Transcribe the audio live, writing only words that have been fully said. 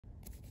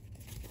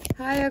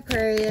Hi,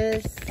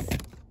 Aquarius.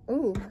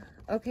 Ooh,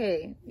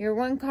 okay. Your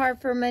one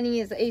card for money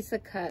is Ace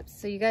of Cups.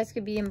 So you guys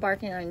could be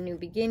embarking on a new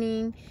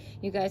beginning.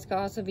 You guys could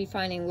also be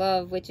finding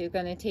love, which is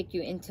going to take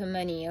you into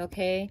money,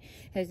 okay?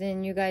 As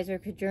in you guys are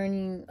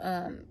journeying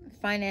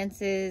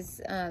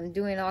finances,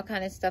 doing all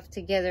kind of stuff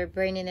together,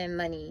 bringing in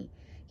money.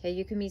 Okay,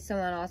 you can meet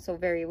someone also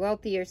very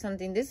wealthy or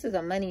something. This is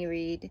a money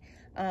read,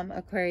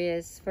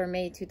 Aquarius, for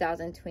May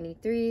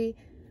 2023.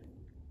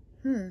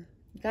 You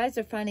guys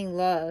are finding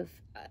love,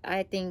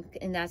 I think,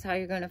 and that's how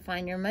you're going to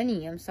find your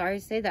money. I'm sorry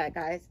to say that,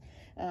 guys.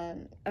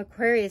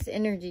 Aquarius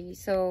energy.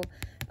 So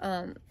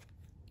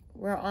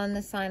we're on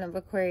the sign of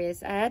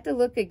Aquarius. I had to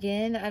look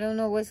again. I don't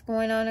know what's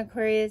going on,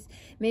 Aquarius.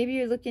 Maybe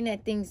you're looking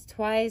at things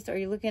twice, or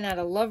you're looking at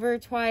a lover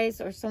twice,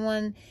 or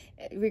someone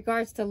in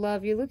regards to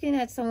love. You're looking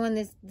at someone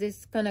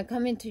that's going to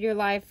come into your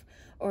life,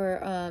 or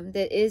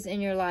that is in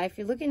your life.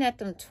 You're looking at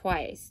them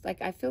twice.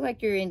 Like, I feel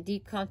like you're in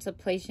deep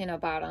contemplation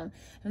about them.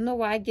 I don't know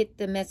why I get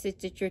the message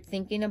that you're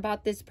thinking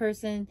about this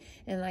person,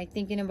 and like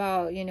thinking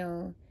about, you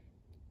know,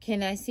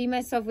 can I see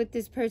myself with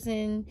this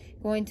person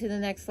going to the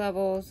next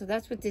level? So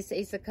that's what this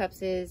Ace of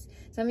Cups is.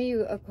 Some of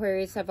you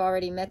Aquarius have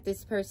already met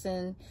this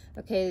person.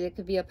 Okay, it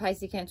could be a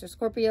Pisces, Cancer,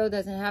 Scorpio.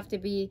 Doesn't have to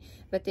be,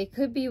 but they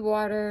could be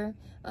water.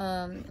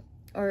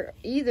 Or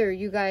either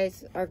you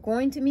guys are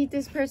going to meet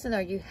this person, or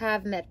you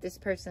have met this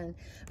person.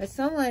 But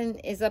someone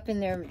is up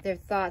in their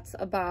thoughts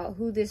about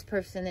who this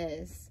person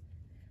is.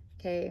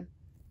 Okay.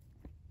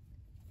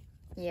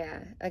 Yeah,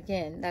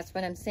 again, that's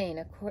what I'm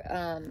saying.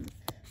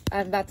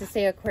 I'm about to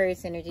say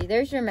Aquarius energy.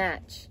 There's your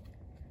match.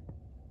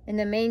 In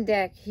the main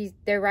deck,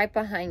 they're right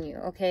behind you,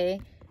 okay?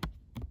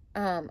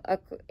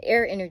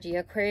 Air energy,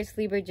 Aquarius,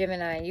 Libra,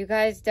 Gemini. You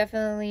guys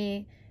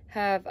definitely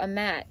have a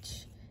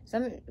match.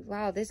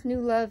 Wow, this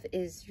new love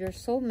is your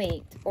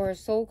soulmate or a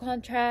soul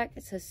contract.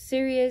 It's a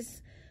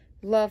serious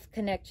love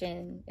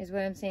connection, is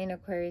what I'm saying,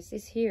 Aquarius.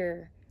 It's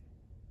here.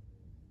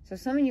 So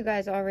some of you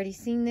guys already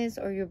seen this,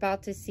 or you're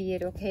about to see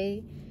it,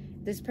 okay?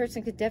 This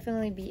person could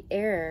definitely be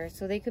air.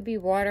 So they could be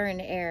water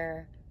and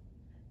air.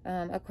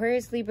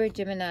 Aquarius, Libra,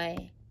 Gemini.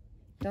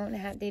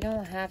 They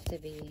don't have to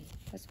be.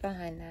 What's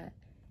behind that?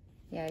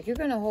 Yeah, you're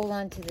going to hold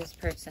on to this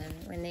person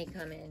when they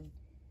come in.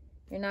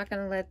 You're not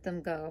going to let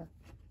them go.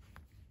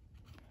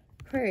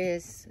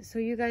 Aquarius, so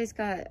you guys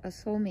got a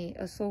soulmate,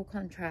 a soul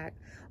contract,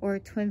 or a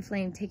twin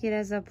flame. Take it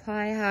as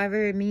apply,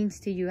 however it means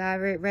to you,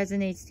 however it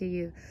resonates to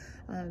you.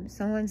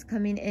 Someone's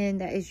coming in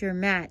that is your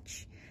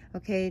match.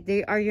 Okay,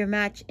 they are your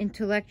match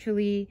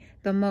intellectually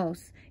the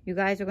most. You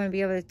guys are going to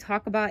be able to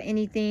talk about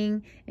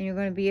anything, and you're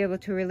going to be able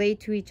to relate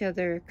to each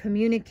other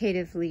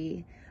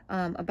communicatively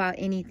about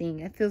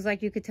anything. It feels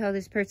like you could tell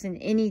this person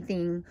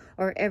anything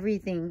or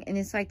everything, and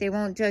it's like they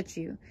won't judge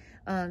you.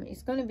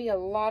 It's going to be a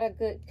lot of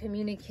good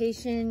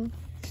communication.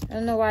 I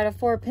don't know why the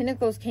Four of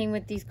Pentacles came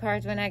with these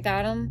cards when I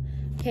got them.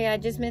 Okay, I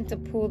just meant to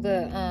pull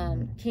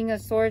the King of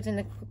Swords and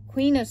the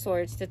Queen of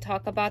Swords to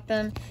talk about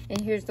them,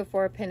 and here's the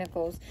Four of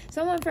Pentacles.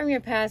 Someone from your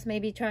past may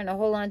be trying to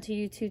hold on to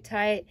you too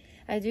tight.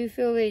 I do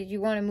feel that you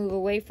want to move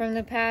away from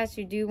the past.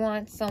 You do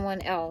want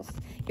someone else.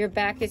 Your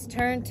back is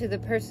turned to the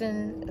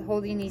person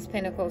holding these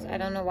pentacles. I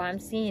don't know why I'm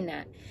seeing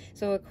that.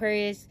 So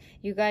Aquarius,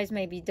 you guys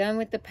may be done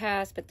with the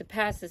past, but the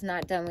past is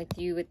not done with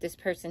you, with this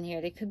person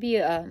here. They could be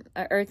a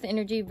earth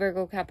energy,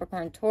 Virgo,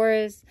 Capricorn,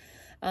 Taurus.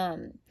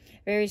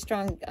 Very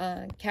strong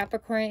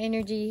Capricorn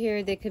energy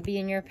here. They could be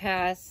in your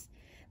past.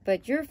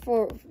 But you're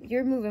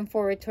moving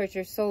forward towards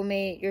your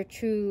soulmate, your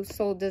true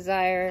soul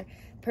desire,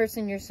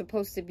 person you're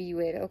supposed to be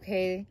with,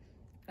 okay?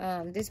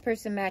 This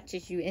person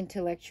matches you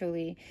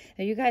intellectually.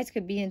 Now, you guys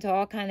could be into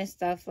all kind of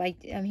stuff, like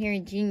I'm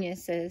hearing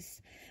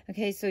geniuses.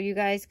 Okay, so you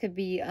guys could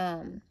be,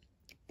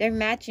 they're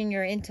matching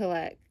your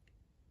intellect.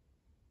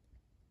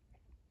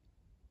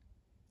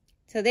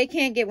 So they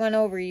can't get one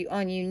over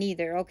on you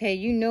neither, okay?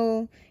 You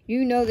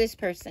know this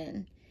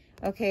person.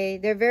 Okay,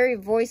 they're very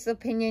voice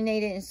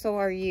opinionated, and so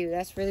are you.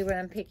 That's really what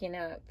I'm picking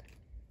up.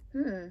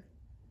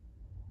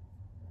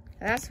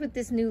 That's what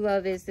this new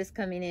love is that's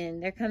coming in.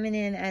 They're coming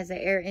in as an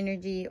air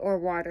energy or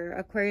water.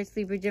 Aquarius,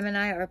 Libra,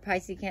 Gemini, or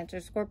Pisces,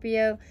 Cancer,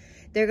 Scorpio.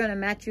 They're going to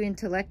match you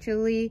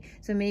intellectually.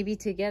 So maybe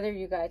together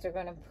you guys are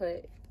going to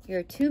put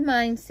your two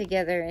minds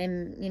together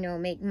and, you know,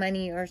 make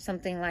money or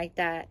something like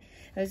that.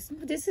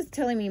 This is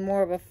telling me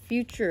more of a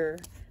future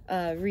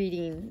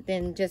reading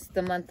than just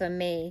the month of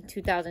May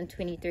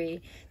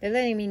 2023. They're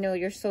letting me know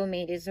your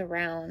soulmate is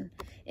around,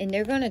 and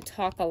they're going to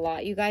talk a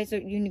lot. You guys are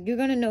you're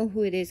going to know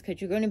who it is,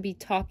 because you're going to be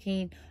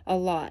talking a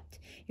lot.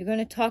 You're going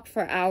to talk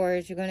for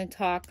hours. You're going to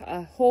talk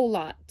a whole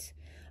lot.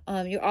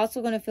 You're also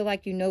going to feel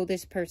like you know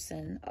this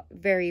person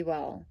very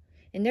well,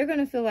 and they're going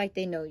to feel like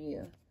they know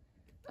you.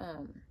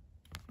 So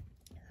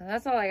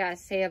that's all I got to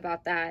say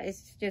about that.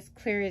 It's just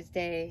clear as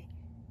day.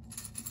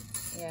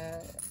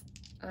 Yeah.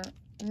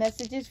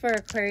 Messages for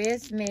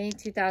Aquarius, May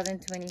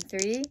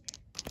 2023.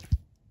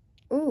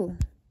 Ooh.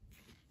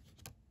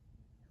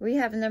 We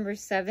have number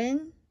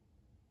 7.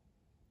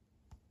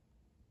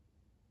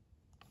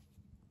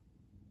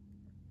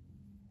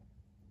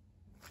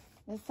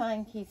 The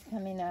sign keeps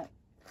coming up.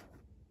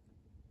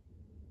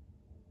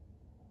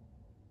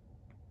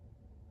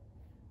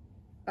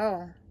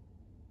 Oh,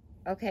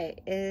 okay,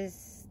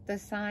 is the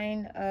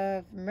sign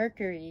of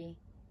Mercury.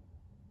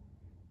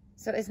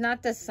 So it's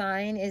not the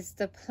sign, it's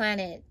the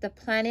planet. The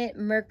planet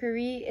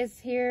Mercury is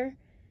here.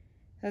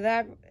 So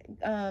that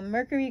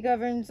Mercury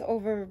governs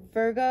over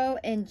Virgo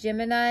and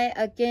Gemini.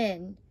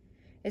 Again,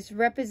 it's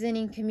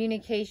representing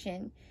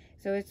communication.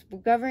 So it's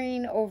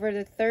governing over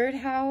the 3rd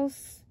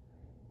house,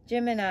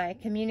 Gemini,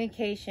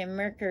 communication,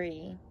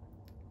 Mercury,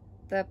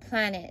 the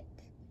planet.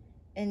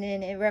 And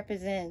then it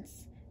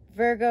represents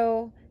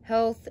Virgo,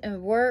 health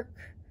and work.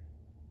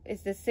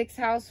 It's the 6th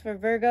house for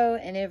Virgo,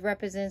 and it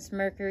represents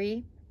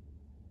Mercury.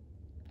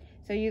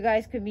 So you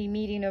guys could be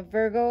meeting a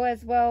Virgo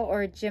as well,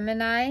 or a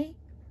Gemini,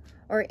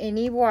 or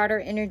any water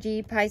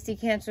energy,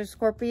 Pisces, Cancer,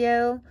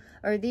 Scorpio,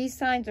 or these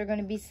signs are going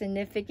to be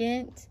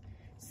significant.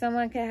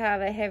 Someone could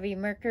have a heavy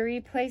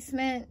Mercury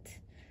placement,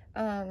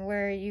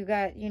 where you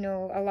got, you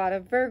know, a lot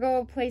of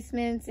Virgo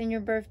placements in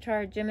your birth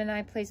chart,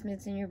 Gemini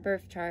placements in your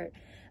birth chart.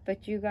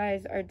 But you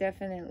guys are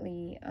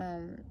definitely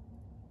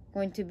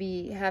going to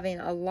be having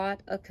a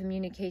lot of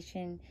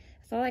communication.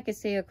 That's all I could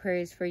say,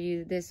 Aquarius, for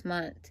you this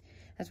month.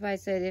 That's why I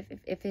said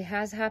if it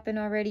has happened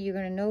already, you're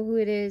going to know who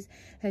it is,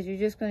 because you're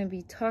just going to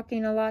be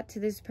talking a lot to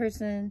this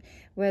person,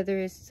 whether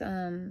it's,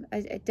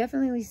 I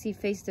definitely see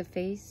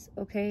face-to-face,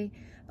 okay?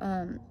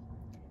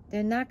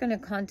 They're not going to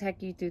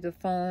contact you through the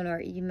phone or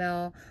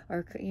email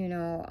or, you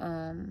know,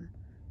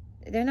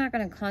 they're not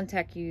going to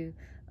contact you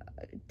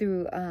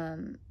through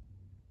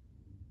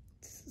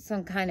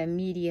some kind of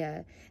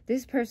media.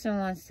 This person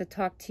wants to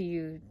talk to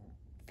you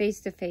face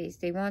to face.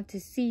 They want to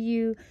see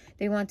you.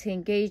 They want to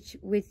engage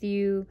with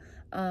you.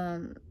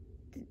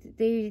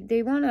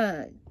 They want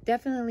to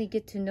definitely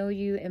get to know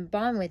you and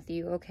bond with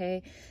you,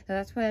 okay? So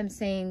that's why I'm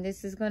saying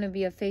this is going to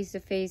be a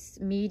face-to-face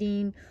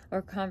meeting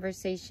or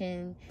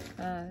conversation.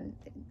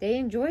 They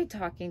enjoy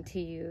talking to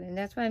you, and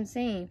that's why I'm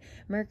saying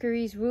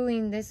Mercury's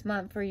ruling this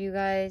month for you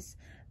guys,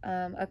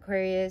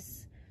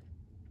 Aquarius,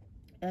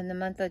 in the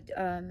month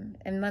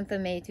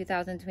of May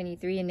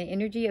 2023, in the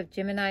energy of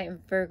Gemini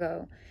and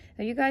Virgo.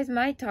 Now, you guys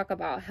might talk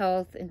about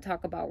health and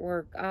talk about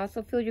work. I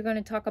also feel you're going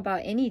to talk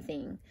about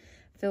anything.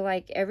 I feel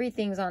like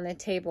everything's on the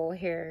table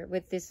here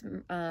with this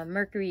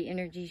Mercury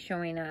energy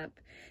showing up.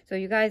 So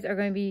you guys are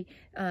going to be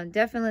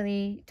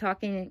definitely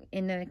talking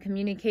in the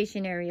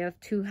communication area of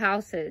 2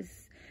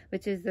 houses,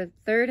 which is the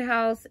 3rd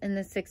house and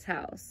the 6th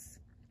house.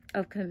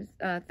 Of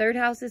 3rd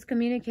house is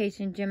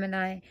communication,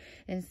 Gemini,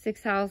 and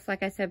 6th house,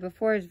 like I said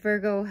before, is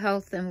Virgo,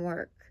 health and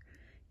work.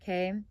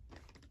 Okay.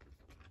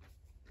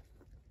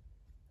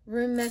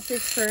 Room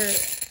message for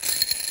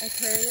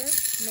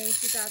Aquarius, May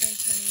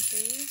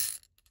 2023.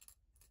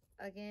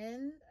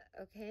 Again,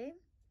 okay.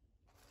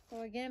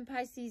 So again,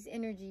 Pisces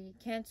energy,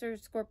 Cancer,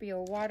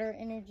 Scorpio, water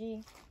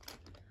energy.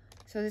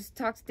 So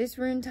this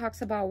room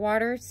talks about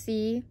water,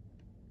 sea,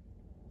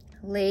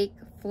 lake,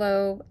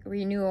 flow,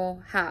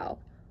 renewal, how.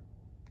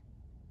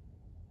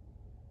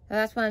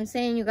 That's why I'm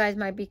saying you guys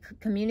might be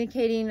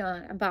communicating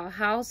about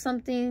how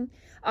something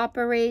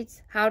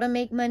operates, how to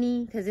make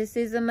money, because this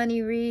is a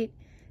money read.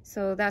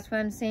 So that's why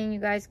I'm saying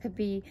you guys could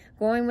be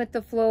going with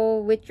the flow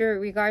with your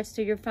regards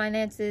to your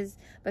finances.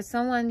 But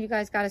you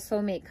guys got a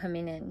soulmate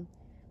coming in,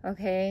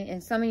 okay?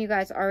 And some of you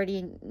guys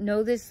already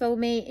know this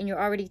soulmate and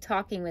you're already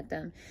talking with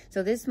them.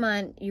 So this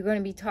month, you're going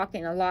to be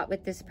talking a lot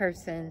with this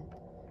person,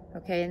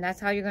 okay? And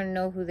that's how you're going to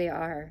know who they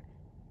are.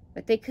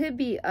 But they could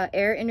be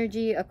air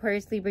energy,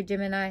 Aquarius, Libra,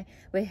 Gemini,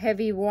 with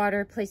heavy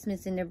water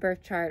placements in their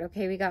birth chart.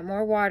 Okay, we got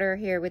more water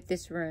here with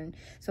this rune.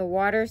 So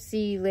water,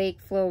 sea,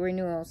 lake, flow,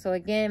 renewal. So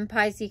again,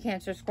 Pisces,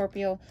 Cancer,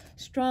 Scorpio,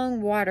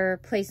 strong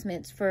water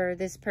placements for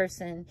this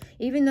person.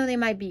 Even though they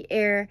might be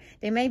air,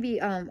 they may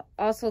be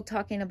also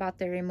talking about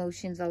their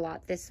emotions a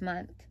lot this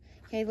month.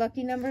 Okay,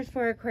 lucky numbers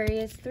for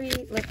Aquarius, 3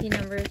 lucky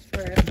numbers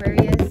for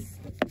Aquarius.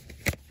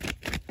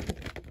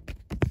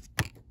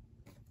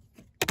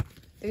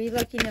 3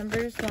 lucky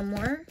numbers, 1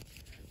 more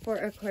for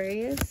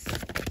Aquarius.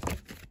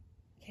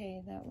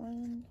 Okay, that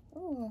one.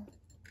 Oh,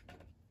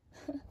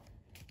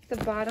 the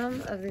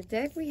bottom of the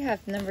deck, we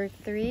have number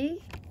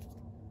 3.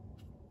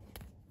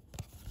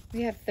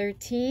 We have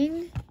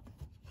 13,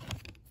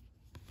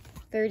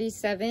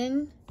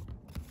 37,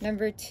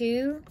 number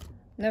 2,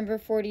 number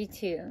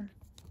 42.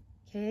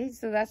 Okay,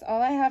 so that's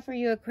all I have for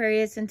you,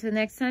 Aquarius. Until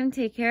next time,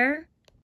 take care.